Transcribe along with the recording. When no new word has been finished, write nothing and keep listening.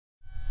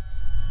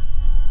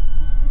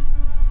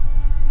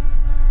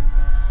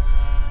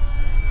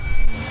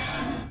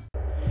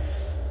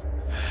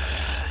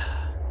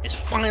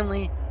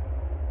finally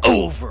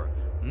over.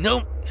 No.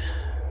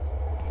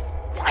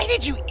 Why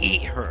did you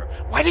eat her?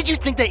 Why did you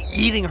think that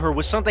eating her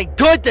was something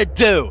good to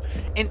do?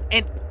 And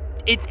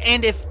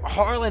if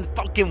Harlan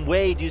fucking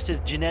Wade used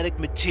his genetic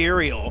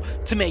material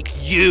to make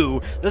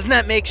you, doesn't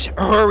that make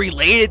her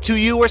related to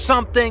you or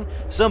something?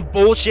 Some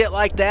bullshit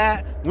like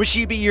that? Would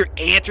she be your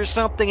aunt or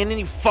something and then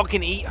you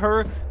fucking eat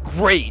her?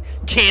 Great.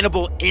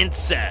 Cannibal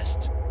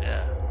incest.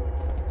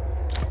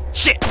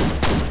 Shit!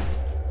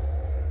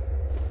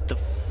 The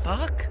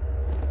fuck?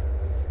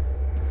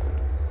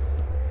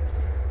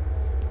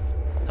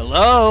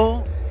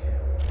 Hello?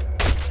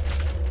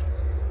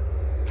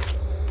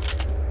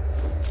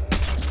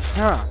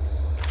 Huh.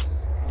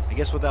 I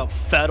guess without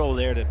F.E.A.R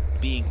there to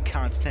be in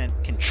constant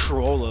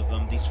control of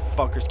them, these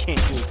fuckers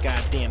can't do a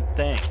goddamn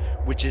thing,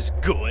 which is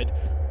good.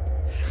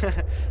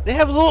 They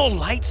have little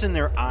lights in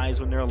their eyes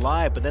when they're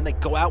alive, but then they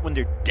go out when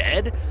they're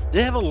dead? Do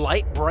they have a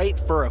light bright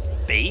for a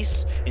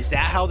face? Is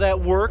that how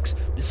that works?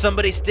 Did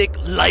somebody stick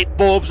light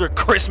bulbs or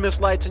Christmas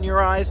lights in your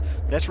eyes?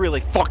 That's really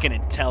fucking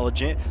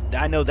intelligent.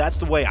 I know that's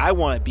the way I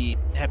want to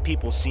have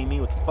people see me,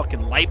 with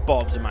fucking light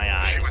bulbs in my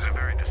eyes. She was a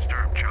very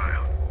disturbed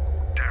child.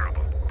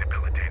 Terrible,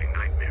 debilitating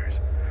nightmares,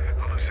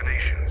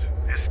 hallucinations,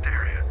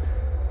 hysteria.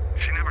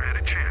 She never had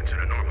a chance at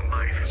a normal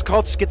life. It's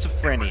called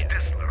schizophrenia. It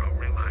was Disler who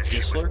realized she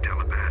was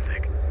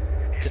telepathic.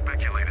 He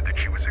speculated that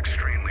she was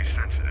extremely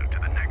sensitive to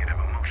the negative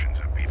emotions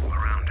of people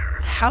around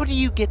her. How do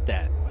you get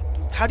that?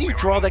 How do you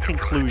draw that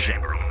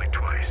conclusion? Only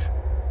twice.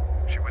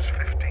 She was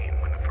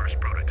 15 when the first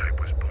prototype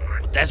was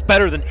born. That's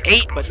better than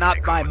 8, but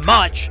not by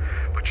much.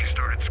 But she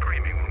started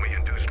screaming when we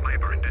induced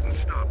labor and didn't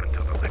stop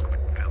until the liquid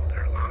filled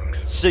her lungs.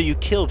 So you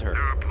killed her.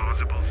 There are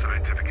plausible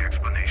scientific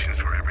explanations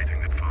for everything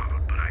that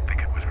followed, but I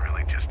think it was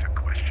really just a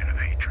question of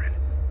hatred.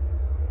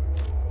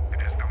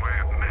 It is the way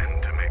of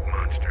men to make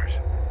monsters,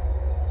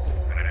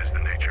 and it is the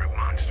nature of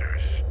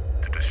monsters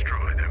to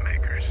destroy their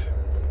makers.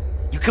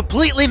 You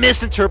completely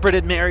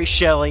misinterpreted Mary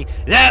Shelley.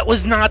 That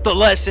was not the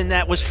lesson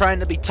that was trying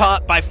to be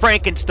taught by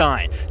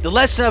Frankenstein. The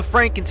lesson of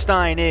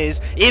Frankenstein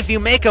is, if you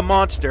make a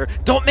monster,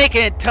 don't make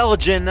it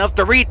intelligent enough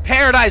to read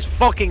Paradise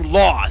fucking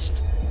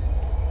Lost.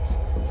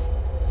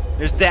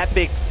 There's that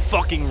big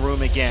fucking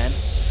room again.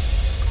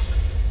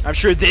 I'm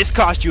sure this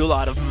cost you a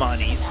lot of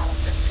monies. What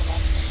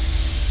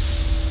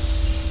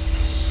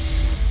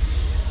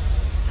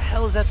the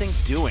hell is that thing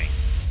doing?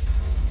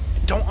 I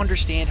don't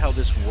understand how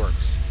this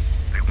works.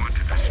 They want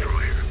to destroy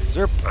her. Is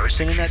there a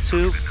person in that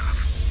tube?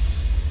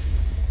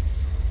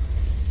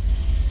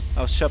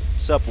 Oh, sup,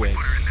 Wade.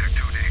 Put her in there 2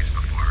 days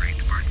before her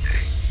 8th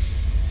birthday.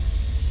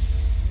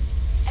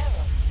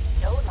 Error.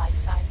 No life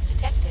signs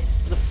detected.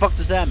 What the fuck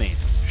does that mean?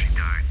 She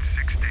died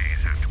 6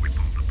 days after we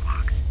pulled the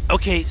plug.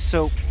 Okay,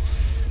 so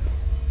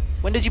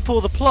when did you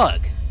pull the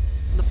plug?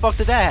 When the fuck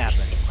did that happen?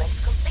 Sequence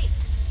complete.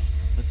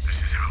 This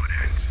is how it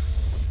ends.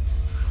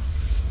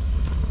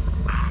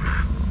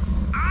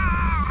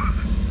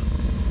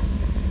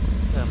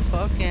 The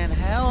fucking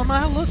hell am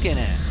I looking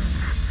at?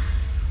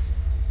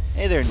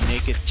 Hey there,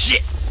 naked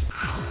shit!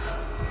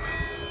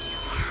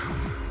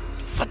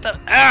 What the?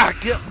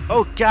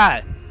 Oh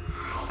god!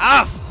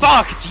 Ah,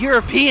 fuck! It's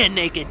European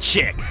naked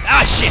chick!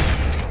 Ah, shit!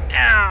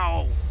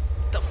 Ow!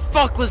 The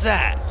fuck was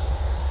that?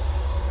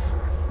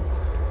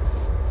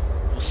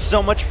 Well,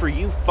 so much for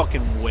you,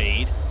 fucking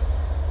Wade.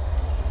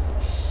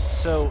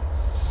 So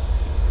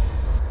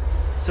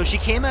she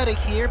came out of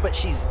here, but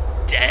she's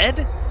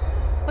dead?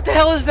 What the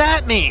hell does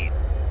that mean?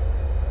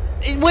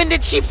 And when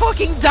did she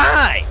fucking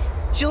die?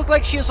 She looked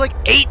like she was like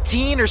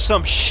 18 or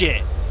some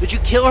shit. Did you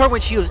kill her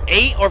when she was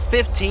 8 or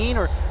 15?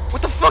 Or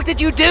what the fuck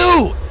did you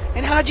do?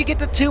 And how'd you get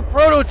the 2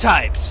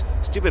 prototypes?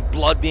 Stupid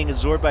blood being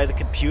absorbed by the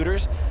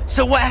computers?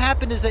 So what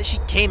happened is that she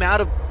came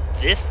out of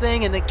this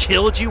thing and then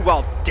killed you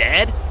while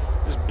dead?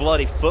 There's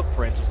bloody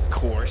footprints, of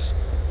course.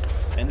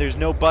 And there's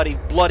no bloody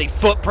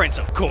footprints,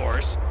 of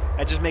course.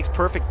 That just makes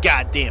perfect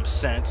goddamn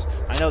sense.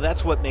 I know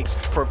that's what makes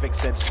perfect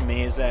sense to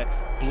me, is that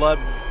blood...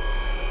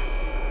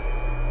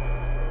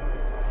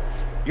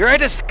 You're a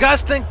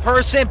disgusting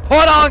person!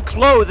 Put on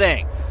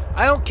clothing!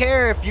 I don't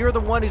care if you're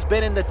the one who's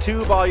been in the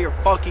tube all your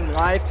fucking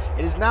life.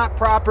 It is not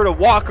proper to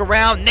walk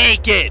around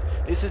naked!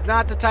 This is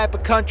not the type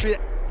of country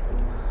that...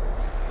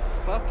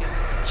 Fucking...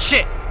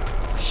 Shit!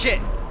 Shit!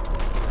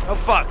 Oh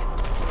fuck!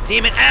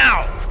 Demon,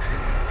 ow!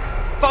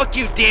 Fuck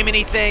you,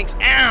 demon-y things!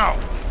 Ow!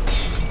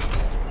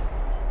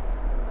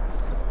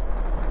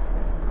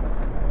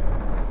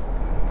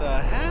 The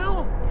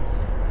hell?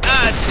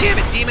 Ah, damn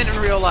it, demon in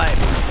real life.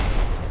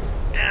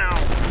 Ow.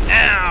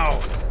 Ow.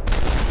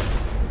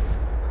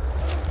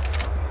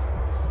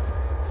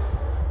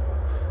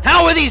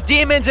 How are these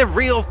demons in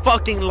real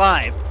fucking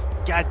life?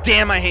 God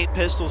damn, I hate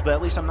pistols, but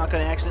at least I'm not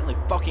gonna accidentally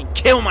fucking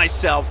kill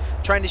myself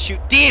trying to shoot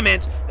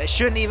demons that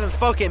shouldn't even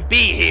fucking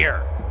be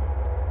here.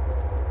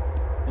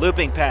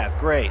 Looping path,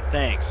 great,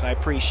 thanks, I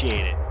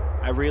appreciate it.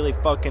 I really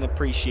fucking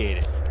appreciate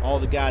it. All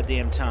the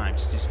goddamn time.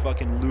 Just these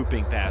fucking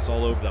looping paths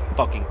all over the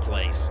fucking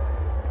place.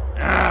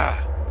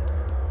 Ah!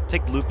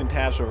 Take looping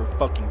paths over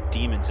fucking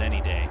demons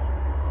any day.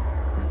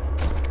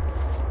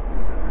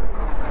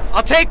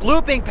 I'll take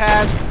looping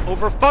pads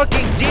over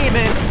fucking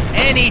demons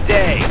any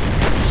day.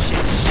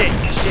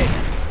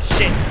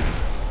 Shit.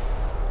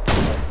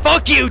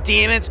 Fuck you,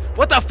 demons!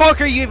 What the fuck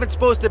are you even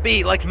supposed to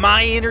be? Like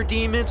my inner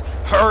demons?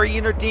 Her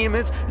inner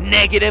demons?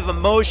 Negative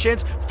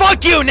emotions?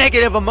 Fuck you,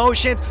 negative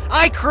emotions!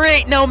 I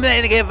create no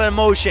negative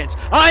emotions.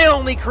 I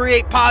only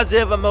create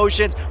positive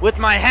emotions with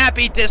my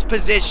happy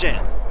disposition.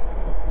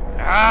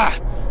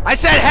 I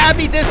said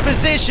happy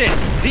disposition!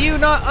 Do you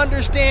not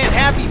understand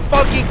happy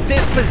fucking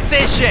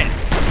disposition?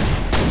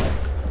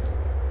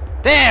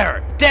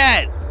 There!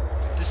 Dead!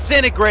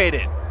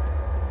 Disintegrated!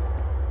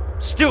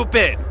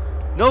 Stupid!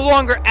 No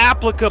longer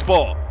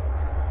applicable!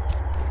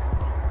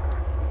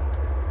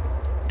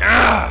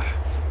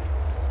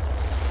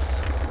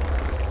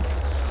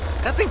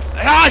 That thing...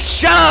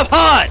 shut up,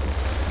 Hunt!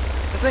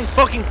 That thing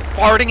fucking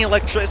farting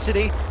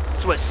electricity?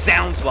 That's what it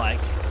sounds like.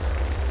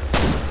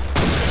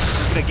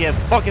 Gonna get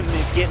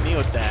me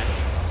with that.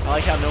 I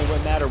like how no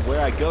matter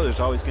where I go, there's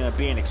always gonna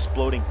be an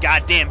exploding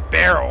goddamn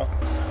barrel.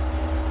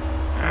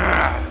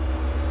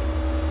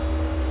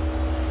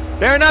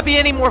 Better not be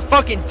any more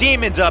fucking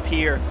demons up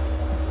here.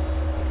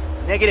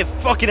 Negative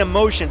fucking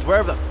emotions,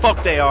 wherever the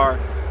fuck they are.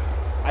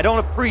 I don't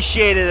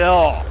appreciate it at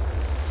all.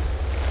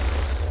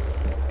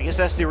 I guess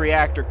that's the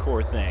reactor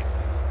core thing.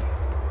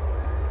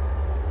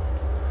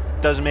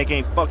 Doesn't make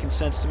any fucking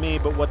sense to me,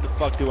 but what the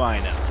fuck do I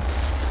know?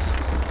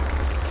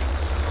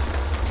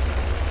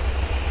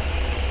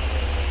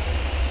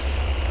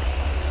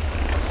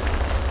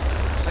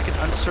 It's like an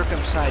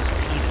uncircumcised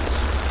penis.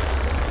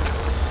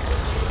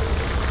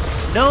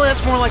 No,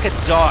 that's more like a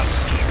dog's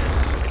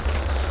penis.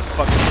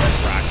 Fucking red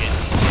rocket.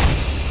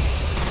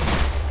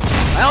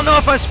 I don't know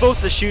if I'm supposed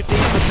to shoot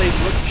these, but they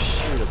look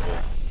shootable.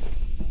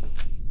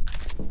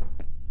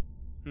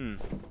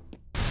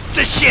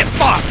 Shit,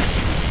 fuck!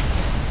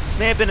 This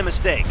may have been a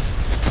mistake.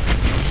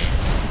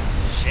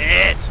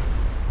 Shit!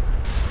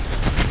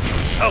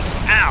 Oh,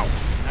 ow!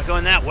 Not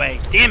going that way.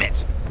 Damn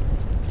it!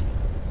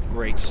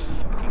 Great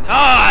fucking...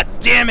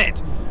 damn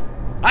it!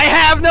 I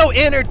have no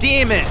inner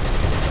demons!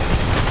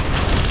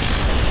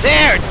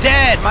 There,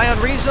 dead! My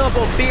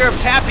unreasonable fear of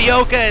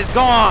tapioca is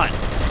gone!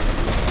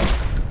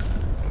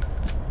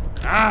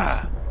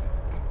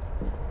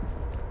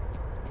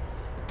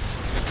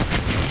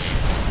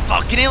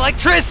 Fucking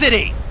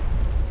electricity!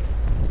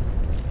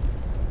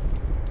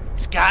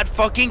 God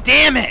fucking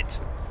damn it!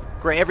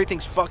 Great,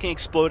 everything's fucking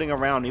exploding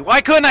around me.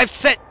 Why couldn't I have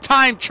set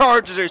time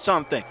charges or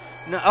something?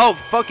 No, oh,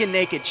 fucking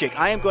naked chick.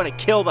 I am gonna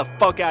kill the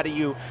fuck out of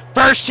you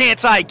first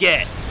chance I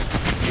get.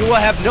 You will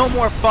have no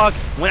more fuck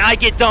when I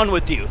get done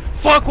with you.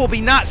 Fuck will be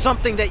not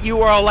something that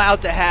you are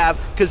allowed to have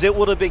because it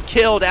would have been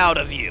killed out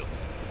of you.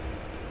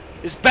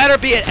 This better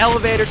be an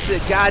elevator to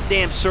the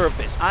goddamn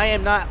surface. I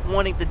am not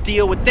wanting to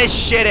deal with this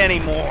shit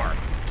anymore.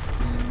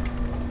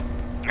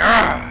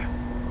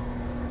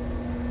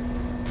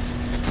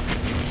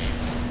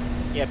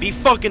 Yeah, be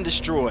fucking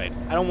destroyed.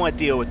 I don't want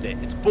to deal with it.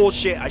 It's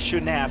bullshit. I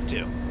shouldn't have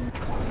to.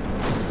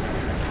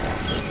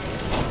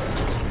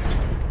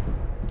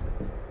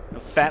 No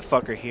fat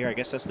fucker here. I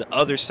guess that's the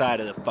other side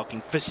of the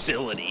fucking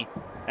facility.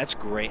 That's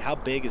great. How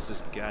big is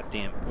this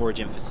goddamn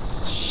origin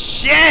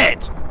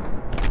shit!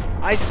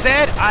 I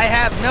said I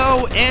have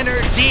no inner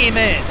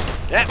demons.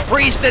 That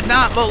priest did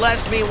not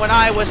molest me when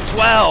I was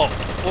 12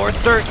 or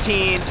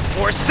 13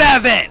 or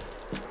 7.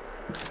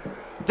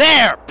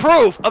 There!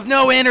 Proof of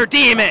no inner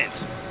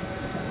demons!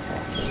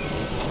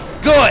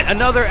 Good!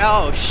 Another...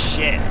 Oh,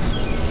 shit.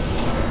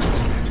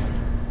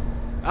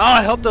 Oh,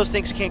 I hope those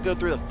things can't go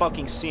through the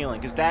fucking ceiling,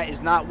 because that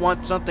is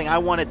not something I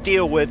want to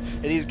deal with.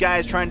 And these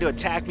guys trying to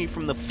attack me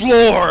from the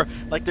floor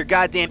like they're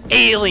goddamn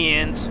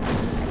aliens.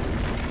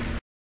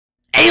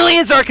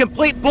 Aliens are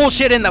complete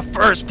bullshit in the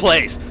first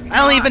place. I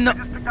don't even know...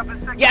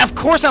 Yeah, of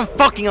course I'm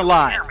fucking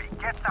alive.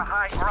 Get to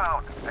high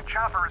ground. A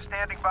chopper is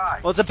standing by.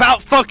 Well, it's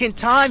about fucking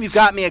time you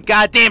got me a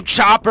goddamn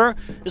chopper.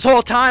 This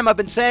whole time I've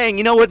been saying,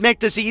 you know what would make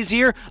this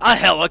easier? A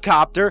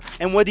helicopter.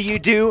 And what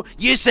do?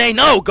 You say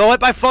no, go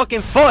it by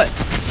fucking foot.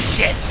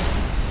 Shit.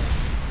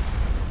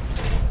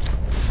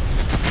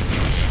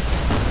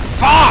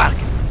 Fuck.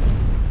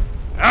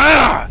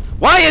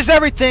 Why is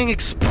everything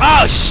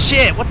oh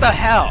shit, what the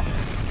hell?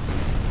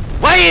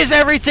 Why is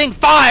everything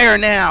fire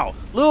now?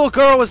 Little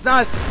girl was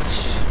not...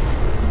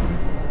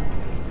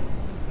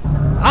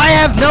 I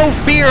have no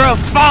fear of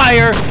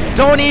fire.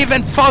 Don't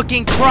even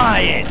fucking try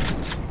it.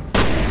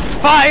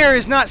 Fire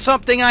is not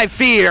something I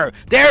fear.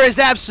 There is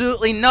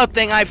absolutely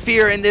nothing I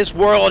fear in this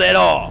world at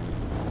all.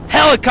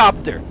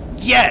 Helicopter.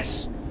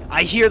 Yes.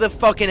 I hear the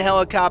fucking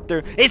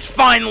helicopter. It's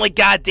finally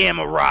goddamn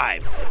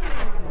arrived.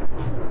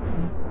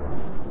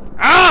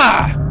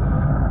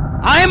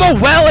 I am a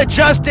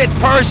well-adjusted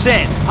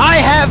person. I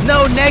have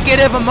no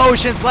negative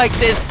emotions like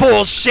this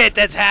bullshit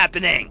that's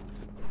happening.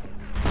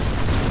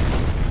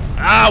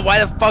 Why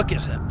the fuck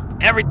is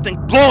everything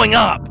blowing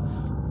up?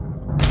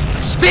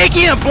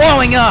 Speaking of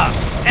blowing up!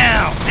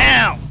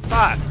 Ow,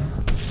 fuck.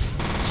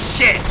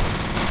 Shit.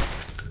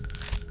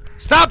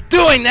 Stop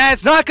doing that,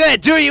 it's not gonna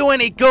do you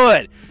any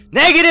good.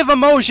 Negative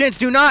emotions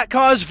do not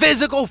cause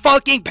physical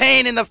fucking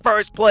pain in the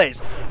first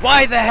place.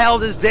 Why the hell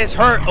does this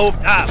hurt? Oh,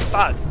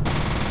 fuck.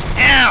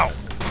 Ow!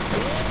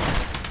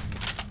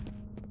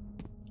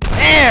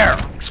 There!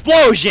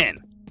 Explosion!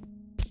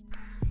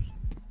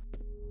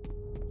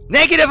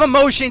 Negative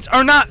emotions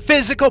are not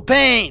physical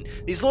pain.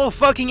 These little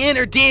fucking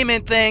inner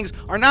demon things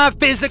are not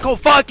physical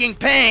fucking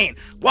pain.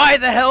 Why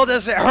the hell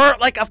does it hurt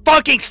like a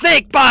fucking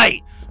snake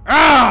bite?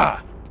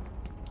 Ah!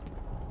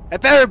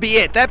 That better be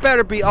it. That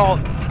better be all.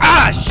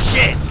 Ah,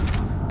 shit!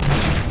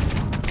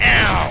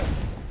 Ow!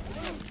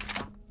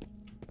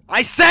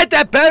 I said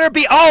that better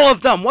be all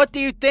of them. What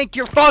do you think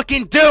you're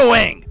fucking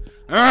doing?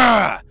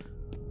 Ah!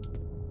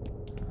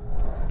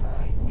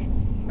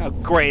 Oh,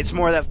 great. It's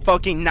more of that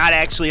fucking not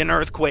actually an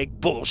earthquake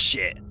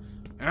bullshit.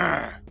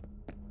 Ah!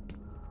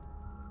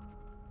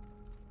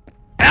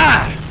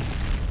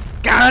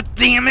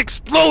 Goddamn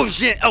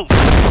explosion! Oh!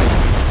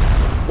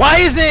 Why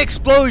is an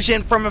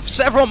explosion from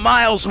several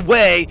miles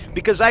away,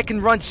 because I can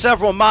run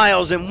several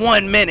miles in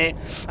 1 minute,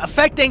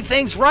 affecting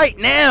things right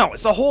now?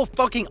 Is the whole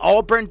fucking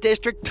Auburn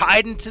district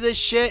tied into this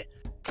shit?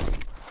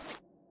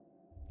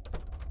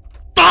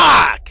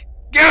 Fuck!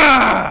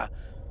 Gah!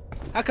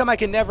 How come I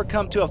can never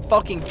come to a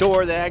fucking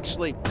door that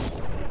actually...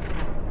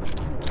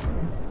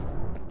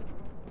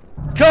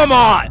 Come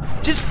on!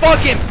 Just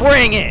fucking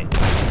bring it!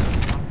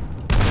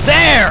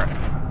 There!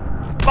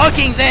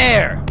 Fucking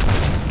there!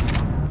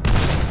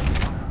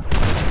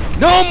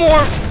 No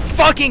more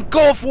fucking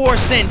Gulf War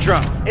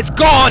syndrome! It's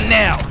gone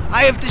now!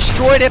 I have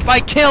destroyed it by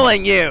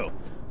killing you!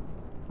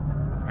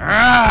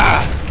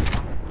 Ah!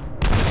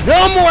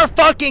 No more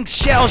fucking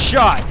shell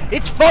shot!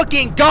 It's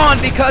fucking gone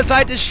because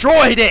I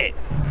destroyed it!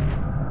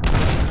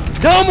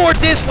 No more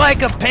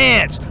dislike of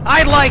pants!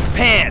 I like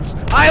pants!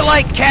 I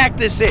like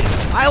cactuses!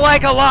 I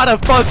like a lot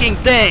of fucking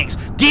things!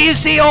 Do you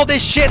see all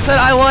this shit that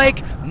I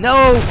like?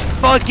 No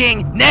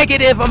fucking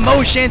negative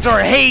emotions or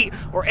hate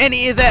or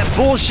any of that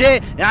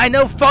bullshit. And I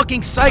know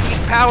fucking psychic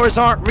powers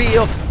aren't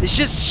real. It's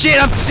just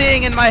shit I'm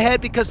seeing in my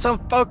head because some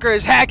fucker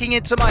is hacking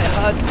into my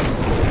HUD.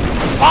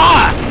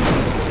 Fuck!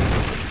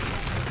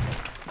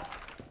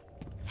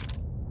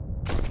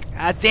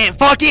 Goddamn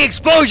fucking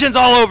explosions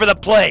all over the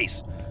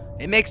place!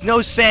 It makes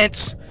no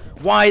sense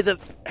why the...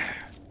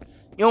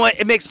 You know what?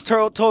 It makes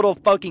total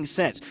fucking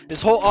sense.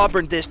 This whole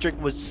Auburn district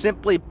was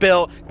simply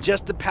built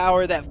just to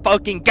power that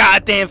fucking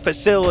goddamn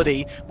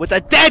facility with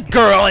a dead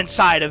girl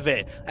inside of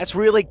it. That's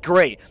really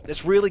great.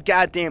 That's really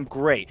goddamn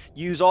great.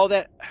 Use all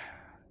that...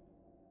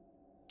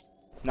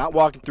 Not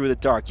walking through the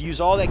dark.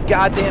 Use all that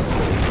goddamn...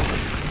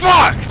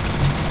 Fuck!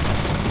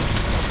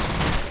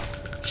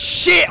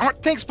 Shit!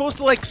 Aren't things supposed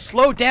to, like,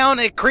 slow down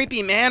in a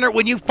creepy manner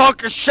when you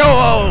fuckers show...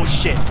 Oh,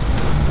 shit.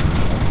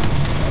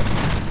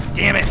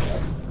 Damn it.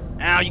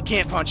 Ow, you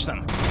can't punch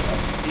them.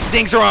 These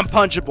things are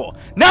unpunchable.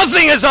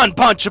 Nothing is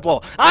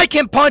unpunchable! I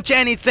can punch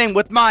anything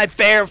with my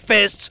bare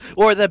fists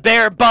or the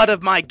bare butt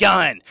of my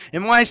gun.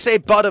 And when I say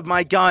butt of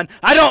my gun,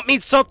 I don't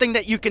mean something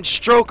that you can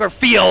stroke or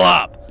feel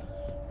up.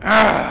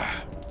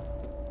 Ugh.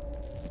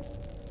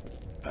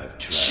 I've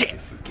tried Shit. to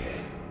forget.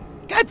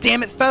 God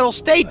damn it, Fettel,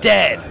 stay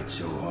dead! Tried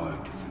so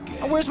hard to forget.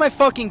 Oh, where's my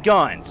fucking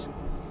guns?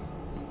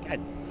 God,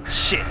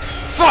 shit.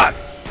 Fuck!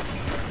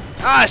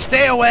 Ah,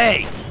 stay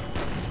away!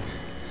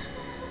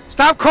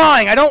 Stop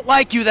crying! I don't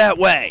like you that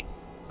way!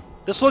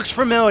 This looks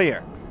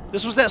familiar.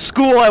 This was that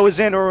school I was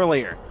in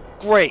earlier.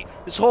 Great.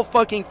 This whole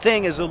fucking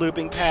thing is a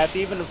looping path,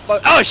 even the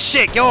fuck- Oh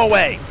shit, go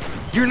away!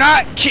 You're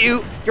not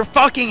cute, you're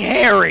fucking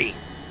hairy!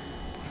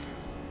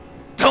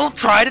 Don't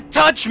try to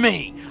touch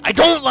me! I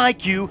don't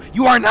like you,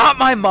 you are not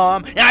my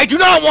mom, and I do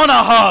not want a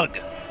hug!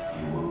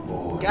 You were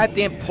born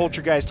Goddamn here,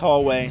 poltergeist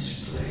hallway.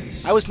 this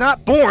place. I was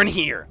not born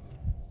here!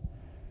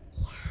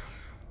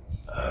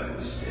 I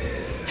was there.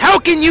 How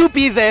can you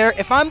be there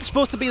if I'm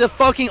supposed to be the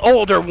fucking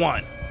older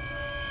one?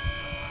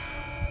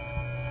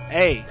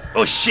 Hey.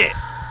 Oh shit.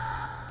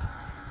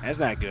 That's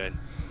not good.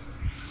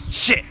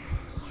 Shit.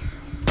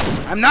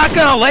 I'm not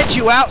gonna let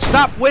you out.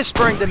 Stop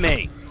whispering to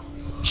me.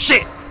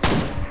 Shit.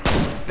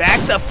 Back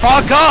the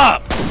fuck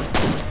up.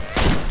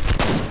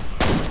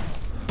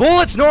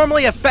 Bullets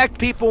normally affect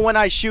people when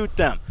I shoot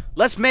them.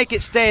 Let's make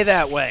it stay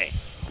that way.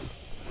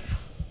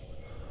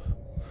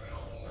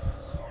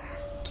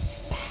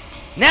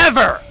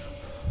 Never!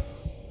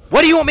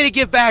 What do you want me to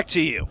give back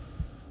to you?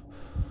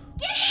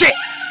 Shit!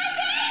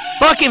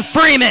 Fucking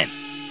Freeman!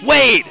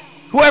 Wade!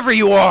 Whoever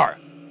you are!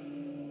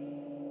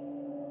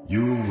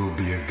 You will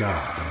be a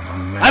god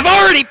among men. I've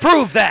already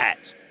proved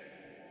that!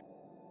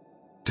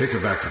 Take her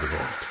back to the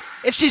vault.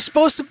 If she's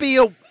supposed to be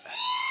a...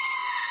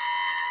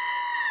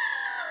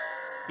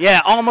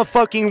 Yeah, Alma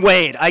fucking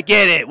Wade. I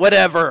get it.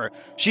 Whatever.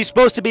 She's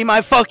supposed to be my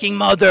fucking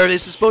mother.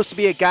 This is supposed to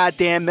be a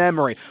goddamn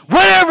memory.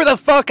 Whatever the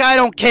fuck, I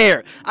don't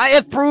care. I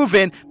have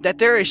proven that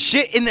there is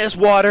shit in this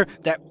water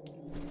that...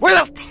 Where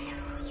the...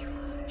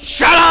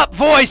 Shut up,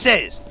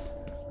 voices!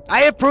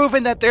 I have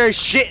proven that there is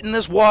shit in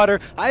this water.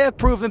 I have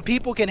proven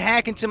people can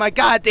hack into my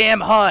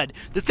goddamn HUD.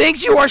 The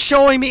things you are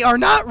showing me are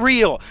not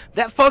real.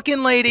 That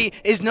fucking lady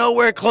is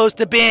nowhere close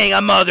to being a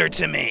mother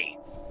to me.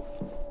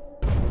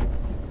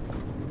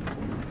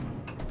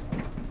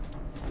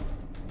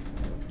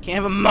 Can't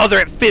have a mother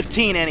at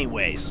 15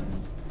 anyways.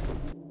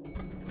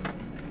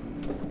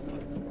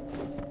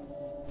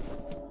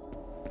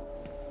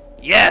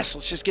 Yes,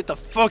 let's just get the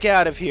fuck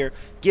out of here.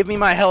 Give me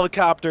my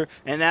helicopter,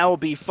 and that will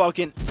be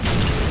fucking...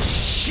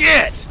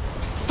 Shit!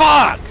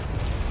 Fuck!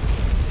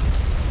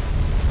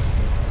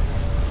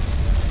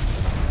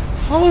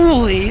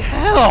 Holy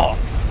hell!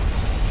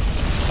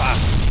 Fuck.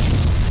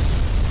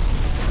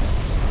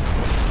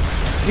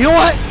 You know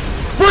what?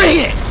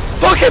 Bring it!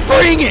 Fucking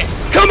bring it!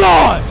 Come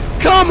on!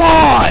 Come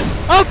on!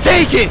 I'll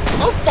take it!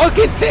 I'll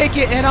fucking take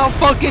it, and I'll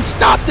fucking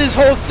stop this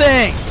whole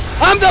thing!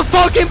 I'm the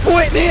fucking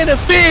point man of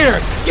fear!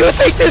 You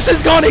think this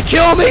is gonna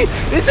kill me?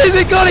 This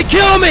isn't gonna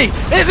kill me!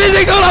 This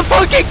isn't gonna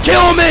fucking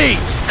kill me!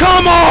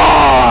 Come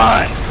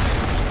on!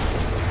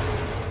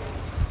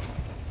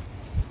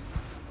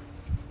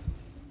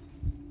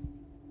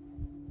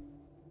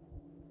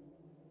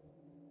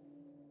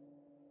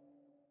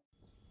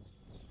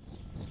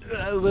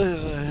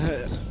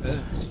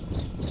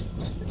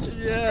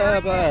 Yeah,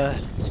 but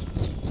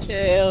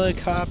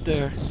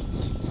helicopter.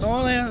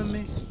 Don't land on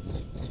me.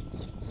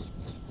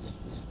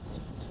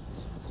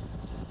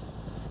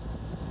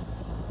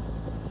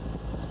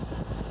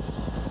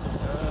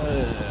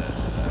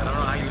 I don't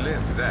know how you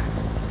live through that.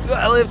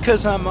 I live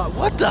because I'm.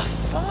 What the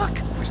fuck?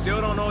 We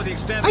still don't know the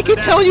extent. I can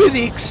tell you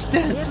the We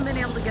extent. haven't been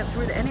able to get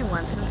through to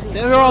anyone since the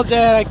They're all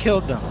dead. I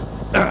killed them.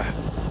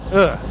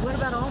 What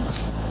about Alma?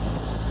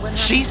 What happened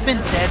She's to been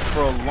her? dead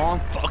for a long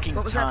fucking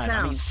What was that time.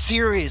 I mean, sound?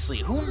 seriously,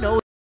 who knows?